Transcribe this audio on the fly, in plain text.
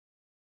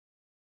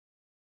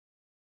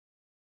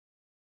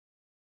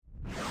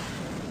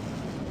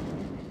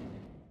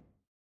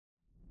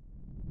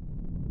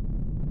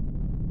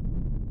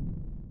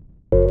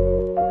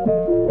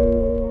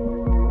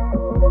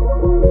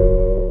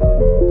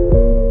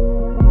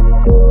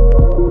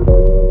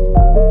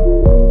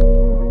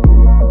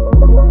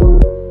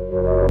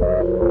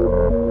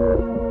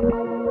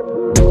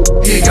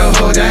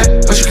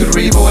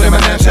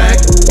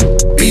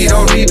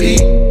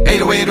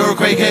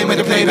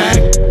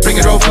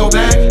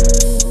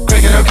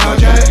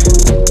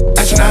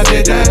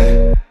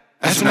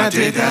That's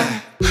when I did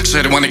that.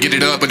 Said I wanna get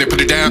it up, but they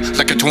put it down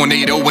like a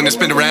tornado when it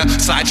spin around.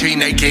 Side chain,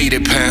 they 80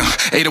 pound.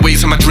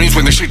 808s in my dreams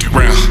when they shake the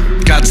ground.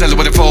 Godzilla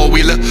with a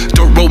four-wheeler,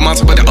 dirt road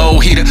monster with an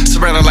old heater.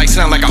 Surrounded like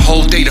sound like a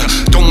whole data.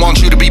 Don't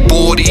want you to be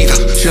bored either.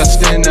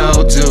 Just an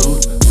old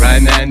dude,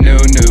 riding that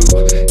new.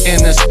 In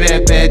the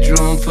spare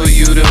bedroom for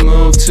you to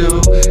move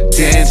to.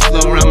 Dance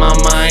floor in my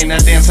mind, I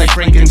dance like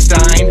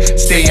Frankenstein.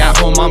 Stay at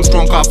home, I'm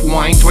drunk off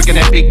wine, twerking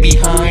that big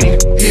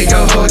behind. Here you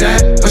go, hold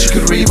that, a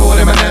charcuterie board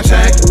in my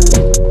knapsack.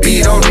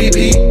 Beat on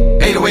repeat,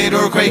 808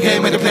 or a Craig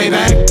game with the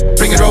playback.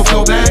 Bring it all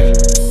flow back,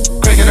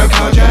 crank it up,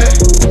 call jack.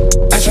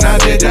 That's when I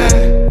did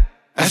that,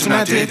 that's when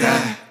I did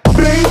that.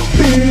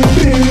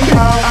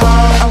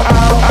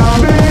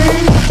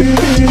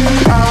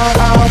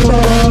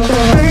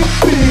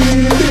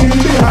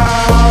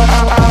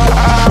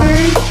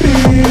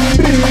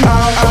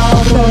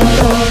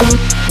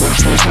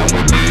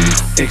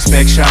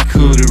 Expect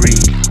charcuterie.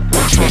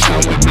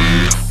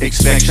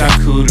 Expect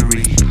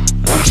charcuterie.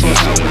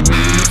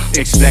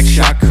 Expect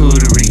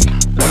charcuterie.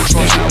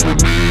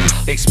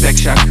 Expect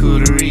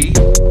charcuterie.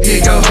 Here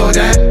you go, hold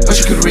that, a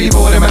charcuterie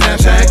board in my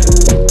knapsack.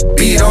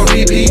 Beat on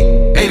repeat,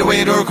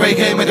 808 or a Craig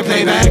game with the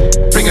playback.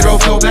 Bring it all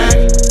flow back,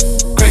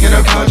 crank it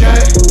up, call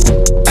jack.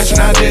 That's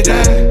when I did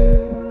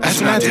that, that's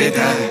when I did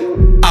that.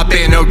 I've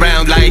been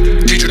around like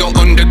digital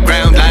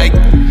underground, like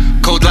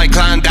cold like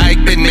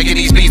Klondike. Been making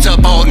these beats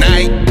up all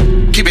night,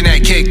 keeping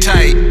that kick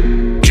tight,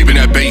 keeping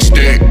that bass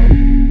thick,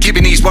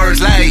 keeping these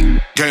words light.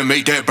 Can't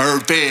make that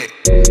bird fit.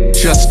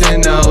 Just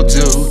an old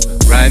dude,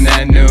 riding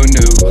that new.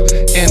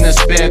 In the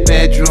spare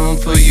bedroom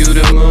for you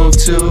to move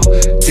to.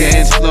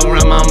 Dance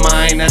floor in my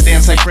mind, I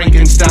dance like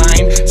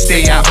Frankenstein.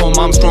 Stay at home,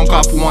 I'm drunk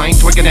off wine,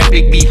 twerking that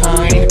big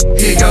behind.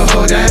 Here you go,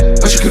 hold that,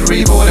 a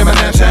charcuterie board in my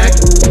knapsack.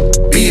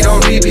 Beat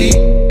on repeat,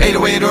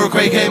 808 or a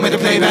Craig game with the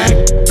playback.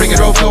 Bring it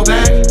all flow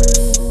back,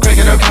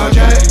 crank it up, call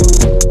jack.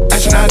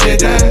 That's when I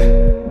did that,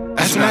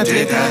 that's when I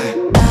did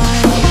that.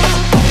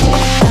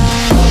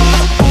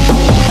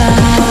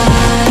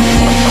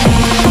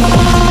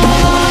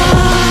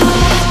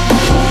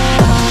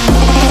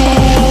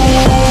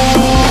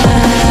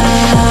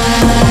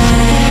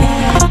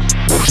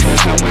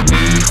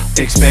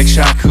 Expect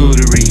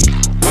charcuterie.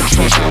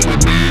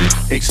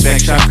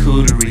 Expect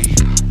charcuterie.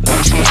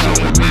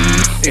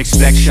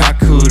 Expect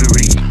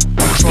charcuterie.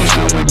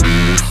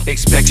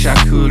 Expect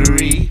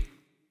charcuterie.